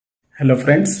Hello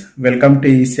friends, welcome to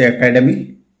AEC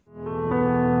Academy.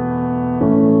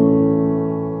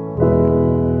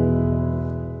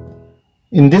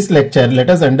 In this lecture, let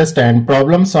us understand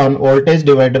problems on voltage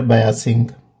divider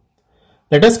biasing.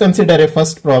 Let us consider a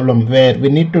first problem where we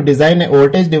need to design a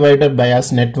voltage divider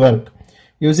bias network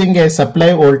using a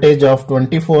supply voltage of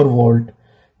 24 volt.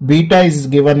 Beta is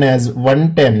given as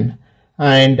 110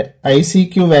 and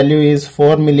ICQ value is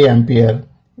 4 milliampere.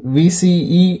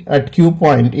 VCE at Q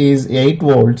point is 8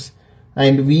 volts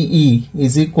and VE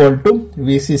is equal to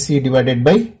VCC divided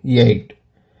by 8.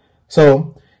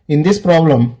 So in this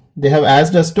problem they have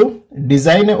asked us to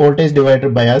design a voltage divider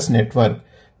bias network,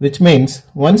 which means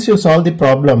once you solve the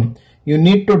problem you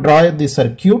need to draw the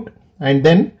circuit and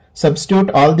then substitute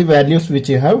all the values which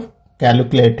you have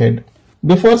calculated.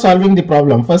 Before solving the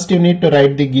problem, first you need to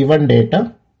write the given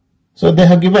data. So they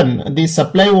have given the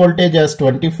supply voltage as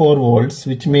 24 volts,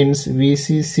 which means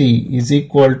VCC is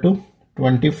equal to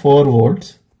 24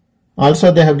 volts.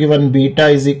 Also they have given beta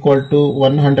is equal to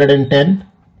 110,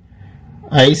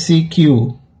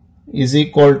 ICQ is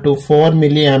equal to 4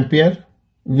 milliampere,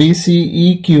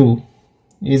 VCEQ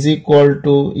is equal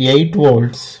to 8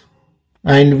 volts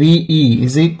and VE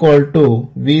is equal to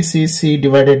VCC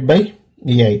divided by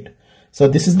 8. So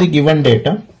this is the given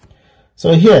data.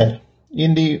 So here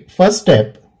in the first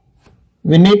step,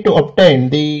 we need to obtain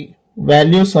the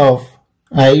values of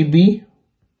IB,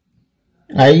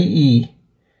 IE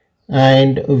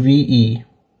and VE.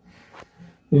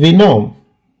 We know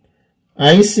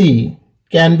IC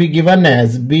can be given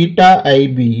as beta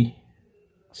IB.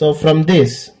 So from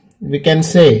this we can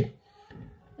say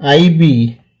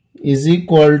IB is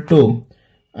equal to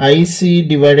IC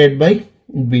divided by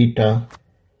beta.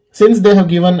 Since they have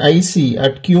given IC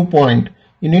at Q point,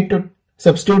 you need to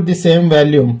substitute the same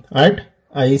value at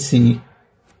IC.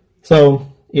 So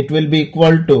it will be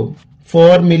equal to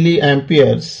 4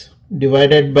 milliamperes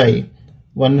divided by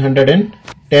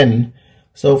 110.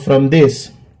 So from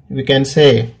this we can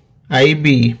say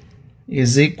IB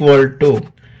is equal to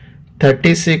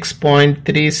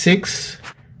 36.36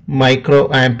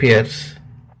 microamperes.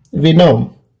 We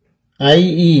know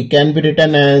IE can be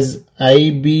written as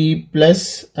IB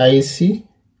plus IC.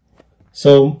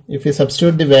 So if we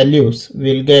substitute the values,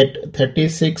 we'll get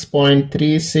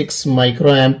 36.36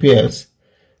 microamperes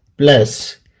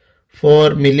plus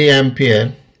 4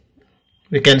 milliampere.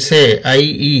 We can say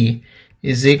IE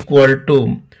is equal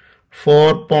to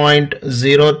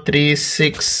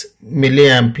 4.036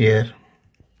 milliampere.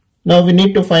 Now we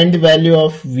need to find the value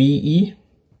of VE.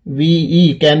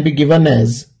 VE can be given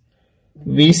as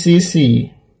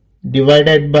VCC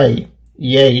divided by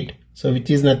 8, so which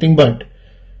is nothing but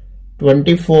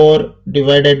 24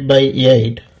 divided by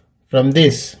 8. From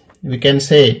this we can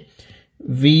say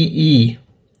VE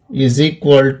is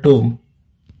equal to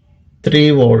 3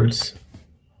 volts.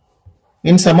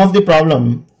 In some of the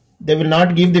problem they will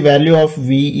not give the value of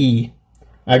VE.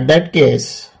 At that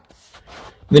case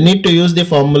we need to use the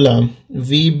formula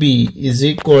VB is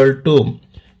equal to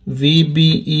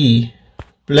VBE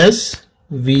plus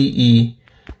VE.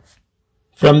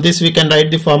 From this we can write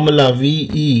the formula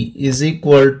VE is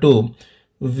equal to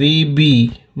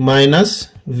VB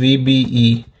minus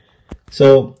VBE.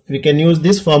 So we can use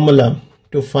this formula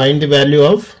to find the value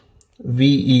of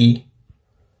VE.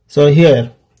 So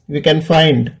here we can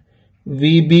find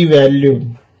VB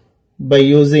value by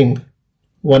using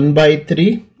 1 by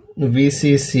 3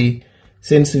 VCC,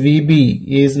 since VB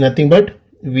is nothing but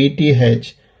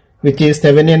VTH, which is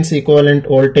Thevenin's equivalent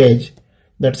voltage.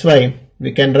 That's why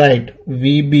we can write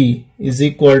VB is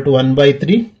equal to 1 by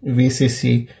 3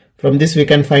 VCC. From this we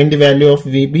can find the value of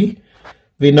VB.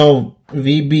 We know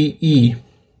VBE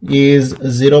is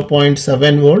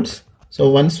 0.7 volts. So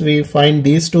once we find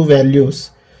these two values,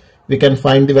 we can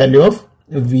find the value of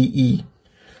VE.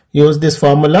 Use this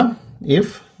formula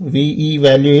if VE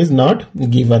value is not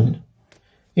given.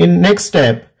 In next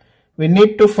step, we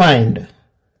need to find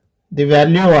the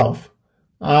value of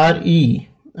RE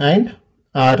and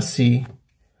RC.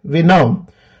 We know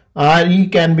RE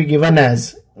can be given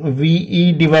as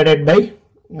VE divided by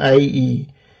IE.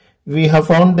 We have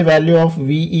found the value of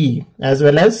VE as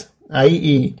well as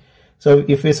IE. So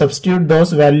if we substitute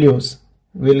those values,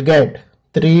 we'll get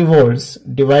 3 volts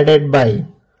divided by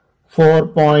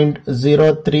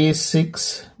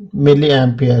 4.036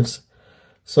 milliamperes.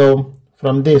 So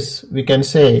from this we can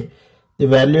say the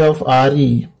value of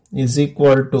RE is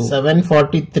equal to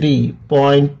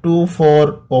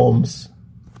 743.24 ohms.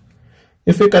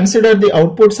 If we consider the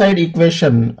output side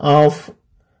equation of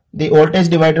the voltage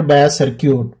divider bias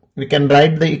circuit, we can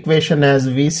write the equation as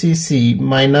VCC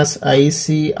minus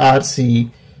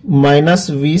ICRC minus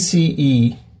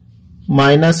VCE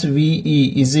minus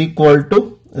VE is equal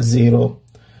to 0.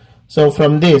 So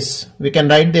from this we can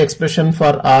write the expression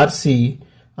for RC.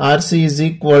 RC is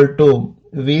equal to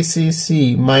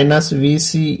VCC minus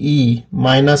VCE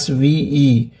minus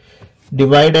VE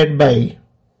divided by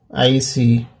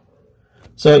IC.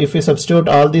 So if we substitute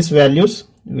all these values,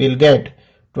 we will get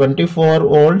 24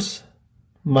 volts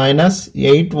minus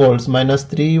 8 volts minus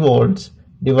 3 volts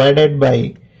divided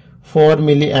by 4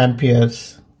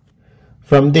 milliamperes.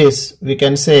 From this we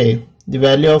can say the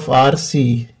value of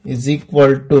RC is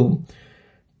equal to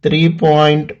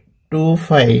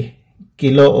 3.25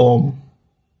 kilo ohm.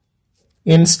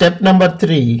 In step number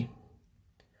 3,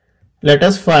 let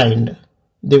us find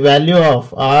the value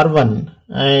of R1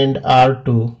 and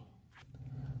R2.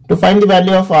 To find the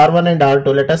value of R1 and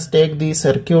R2, let us take the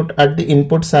circuit at the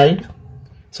input side.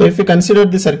 So if we consider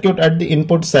the circuit at the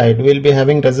input side, we will be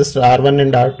having resistor R1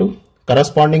 and R2.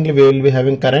 Correspondingly, we will be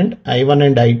having current I1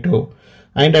 and I2.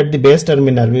 And at the base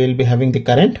terminal, we will be having the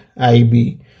current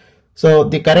IB. So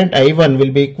the current I1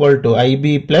 will be equal to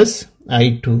IB plus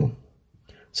I2.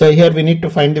 So here we need to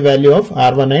find the value of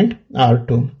R1 and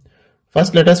R2.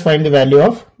 First, let us find the value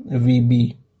of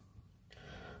VB.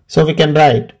 So we can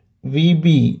write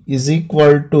VB is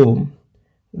equal to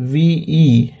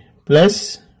VE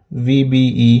plus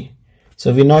VBE.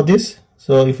 So we know this.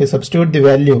 So if we substitute the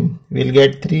value, we will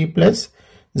get 3 plus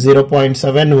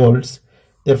 0.7 volts.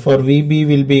 Therefore, VB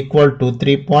will be equal to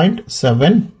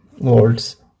 3.7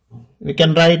 volts. We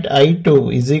can write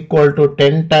I2 is equal to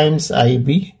 10 times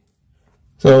IB.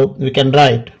 So we can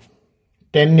write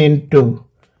 10 into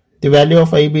the value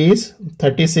of IB is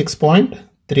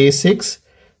 36.36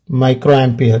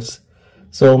 microamperes.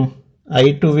 So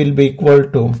I2 will be equal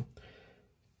to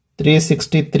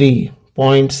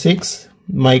 363.6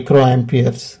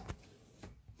 microamperes.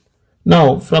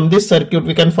 Now from this circuit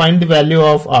we can find the value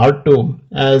of R2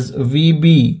 as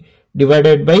VB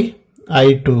divided by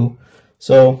I2.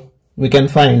 So we can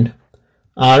find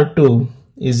R2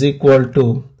 is equal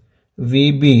to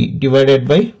VB divided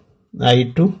by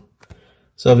I2.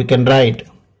 So we can write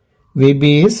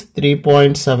VB is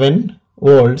 3.7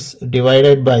 volts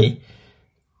divided by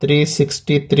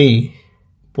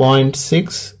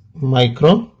 363.6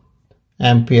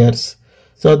 microamperes.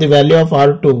 So the value of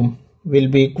R2 will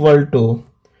be equal to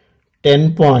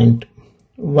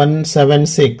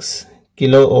 10.176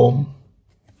 kilo ohm.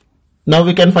 Now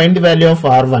we can find the value of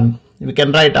R1. We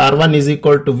can write R1 is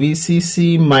equal to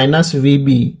VCC minus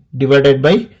VB divided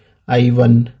by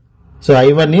I1. So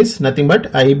I1 is nothing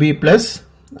but IB plus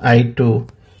I2.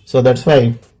 So that's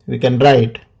why we can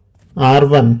write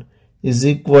R1 is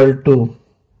equal to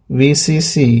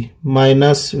VCC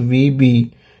minus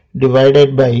VB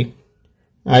divided by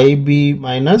IB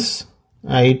minus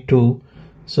I2.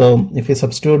 So if we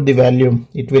substitute the value,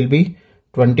 it will be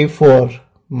 24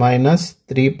 minus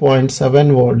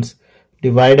 3.7 volts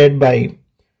divided by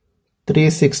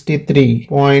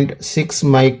 363.6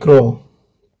 micro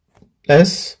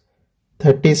plus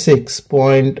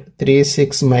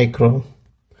 36.36 micro.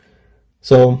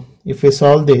 So if we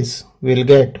solve this, we will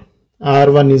get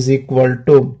R1 is equal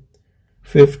to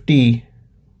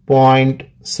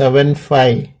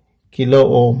 50.75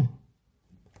 kilo ohm.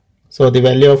 So the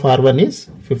value of R1 is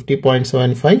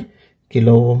 50.75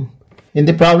 kilo ohm. In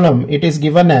the problem, it is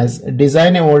given as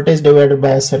design a voltage divider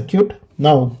bias circuit.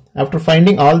 Now, after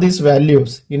finding all these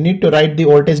values, you need to write the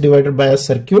voltage divider bias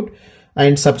circuit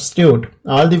and substitute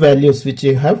all the values which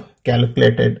you have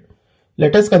calculated.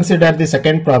 Let us consider the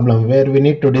second problem where we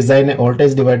need to design a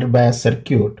voltage divider bias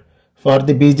circuit for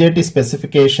the BJT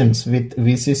specifications with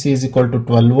VCC is equal to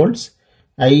 12 volts,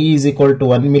 IE is equal to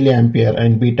 1 milliampere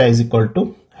and beta is equal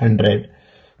to 100.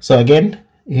 So again,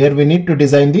 here we need to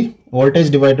design the voltage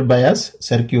divider bias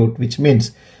circuit, which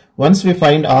means once we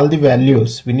find all the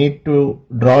values, we need to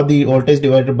draw the voltage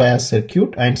divider bias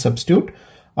circuit and substitute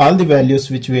all the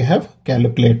values which we have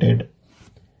calculated.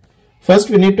 First,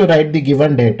 we need to write the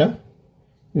given data.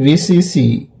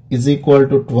 VCC is equal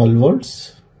to 12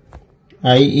 volts,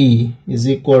 IE is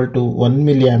equal to 1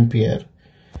 milliampere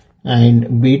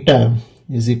and beta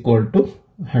is equal to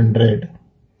 100.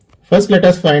 First, let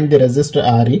us find the resistor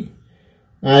RE.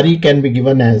 RE can be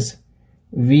given as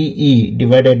VE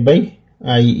divided by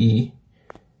IE.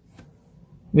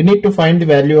 We need to find the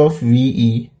value of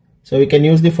VE. So we can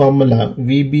use the formula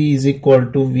VB is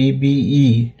equal to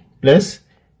VBE plus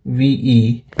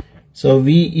VE. So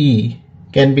VE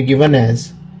can be given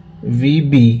as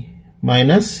VB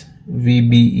minus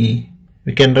VBE.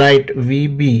 We can write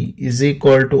VB is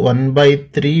equal to 1 by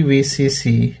 3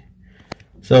 VCC.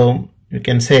 So we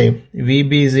can say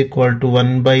VB is equal to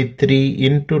 1 by 3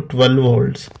 into 12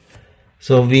 volts.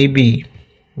 So VB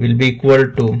will be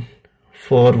equal to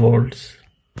 4 volts.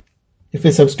 If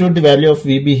we substitute the value of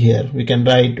VB here, we can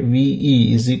write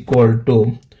VE is equal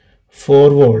to 4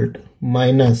 volt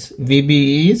minus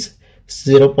VB is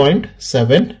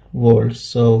 0.7 volts.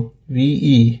 So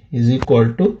VE is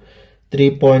equal to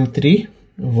 3.3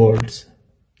 volts.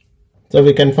 So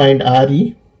we can find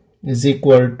RE is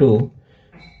equal to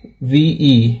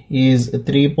VE is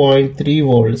 3.3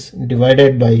 volts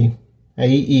divided by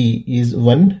IE is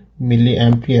 1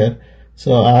 milliampere.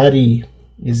 So RE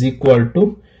is equal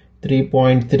to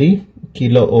 3.3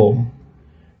 kilo ohm.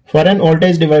 For an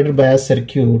voltage divider bias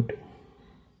circuit,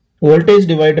 voltage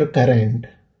divider current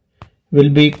will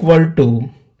be equal to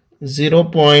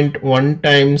 0.1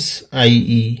 times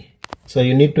IE. So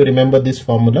you need to remember this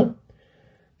formula.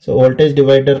 So voltage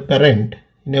divider current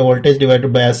in a voltage divider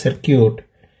bias circuit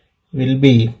will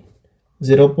be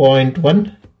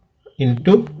 0.1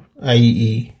 into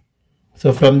IE.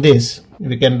 So from this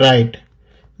we can write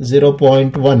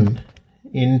 0.1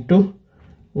 into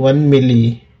 1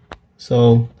 milli.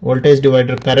 So voltage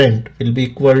divider current will be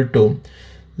equal to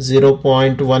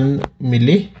 0.1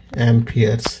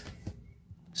 milliamperes.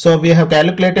 So we have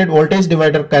calculated voltage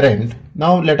divider current.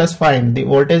 Now let us find the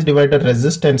voltage divider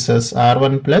resistances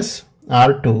R1 plus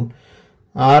R2.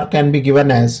 R can be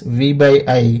given as V by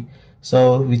I,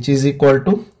 so which is equal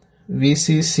to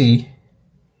VCC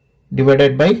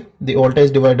divided by the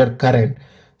voltage divider current.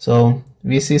 So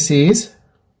VCC is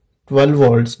 12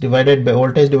 volts divided by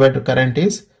voltage divider current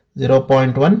is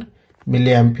 0.1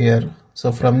 milliampere.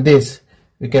 So from this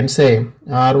we can say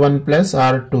R1 plus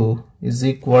R2 is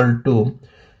equal to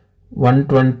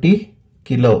 120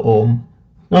 kilo ohm.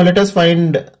 Now let us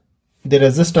find the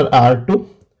resistor R2.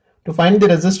 To find the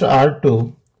resistor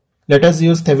R2, let us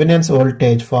use Thevenin's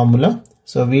voltage formula.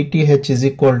 So VTH is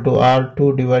equal to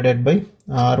R2 divided by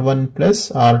R1 plus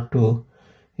R2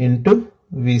 into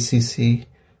VCC.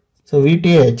 So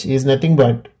VTH is nothing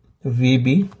but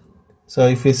VB. So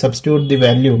if we substitute the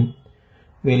value,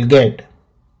 we will get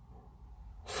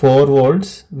 4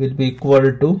 volts will be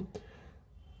equal to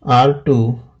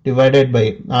R2 divided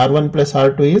by R1 plus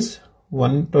R2 is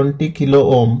 120 kilo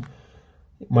ohm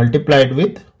multiplied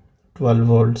with 12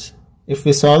 volts. If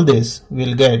we solve this, we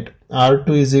will get R2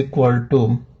 is equal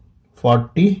to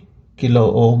 40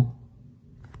 kilo ohm.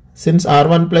 Since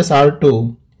R1 plus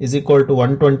R2 is equal to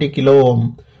 120 kilo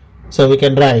ohm, so we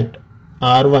can write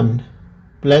R1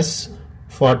 plus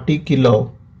 40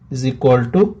 kilo is equal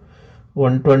to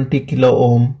 120 kilo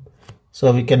ohm.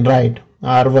 So we can write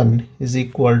R1 is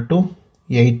equal to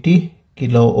 80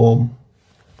 kilo ohm.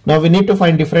 Now we need to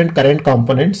find different current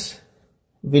components.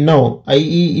 We know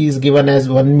IE is given as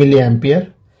 1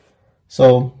 milliampere.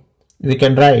 So we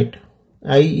can write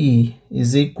IE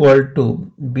is equal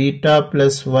to beta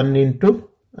plus 1 into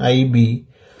IB.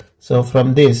 So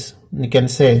from this we can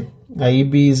say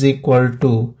IB is equal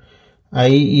to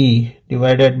IE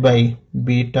divided by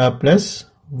beta plus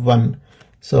 1.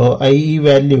 So IE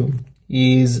value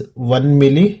is 1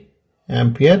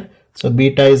 milliampere. So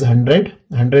beta is 100.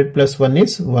 100 plus 1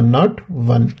 is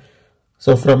 101.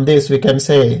 So from this we can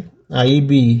say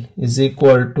IB is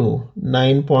equal to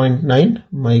 9.9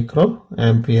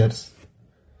 microamperes.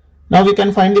 Now we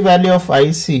can find the value of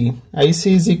IC. IC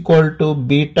is equal to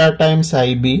beta times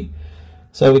IB.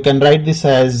 So we can write this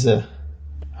as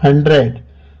 100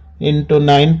 into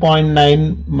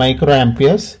 9.9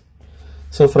 microamperes.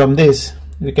 So from this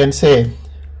we can say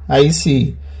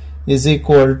IC is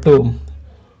equal to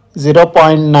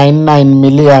 0.99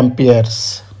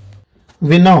 milliamperes.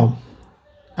 We know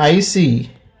IC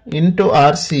into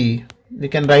RC, we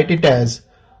can write it as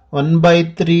 1 by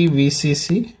 3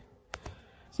 VCC.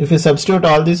 If we substitute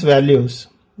all these values,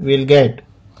 we will get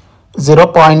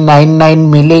 0.99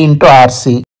 milli into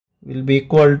RC will be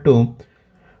equal to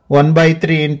 1 by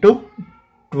 3 into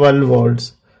 12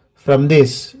 volts. From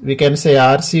this, we can say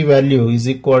RC value is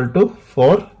equal to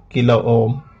 4 kilo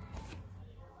ohm.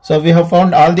 So we have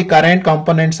found all the current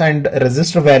components and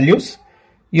resistor values.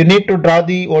 You need to draw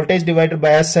the voltage divider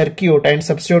bias circuit and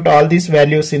substitute all these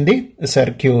values in the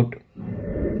circuit.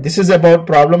 This is about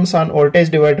problems on voltage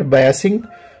divider biasing.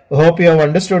 I hope you have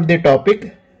understood the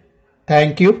topic.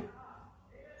 Thank you.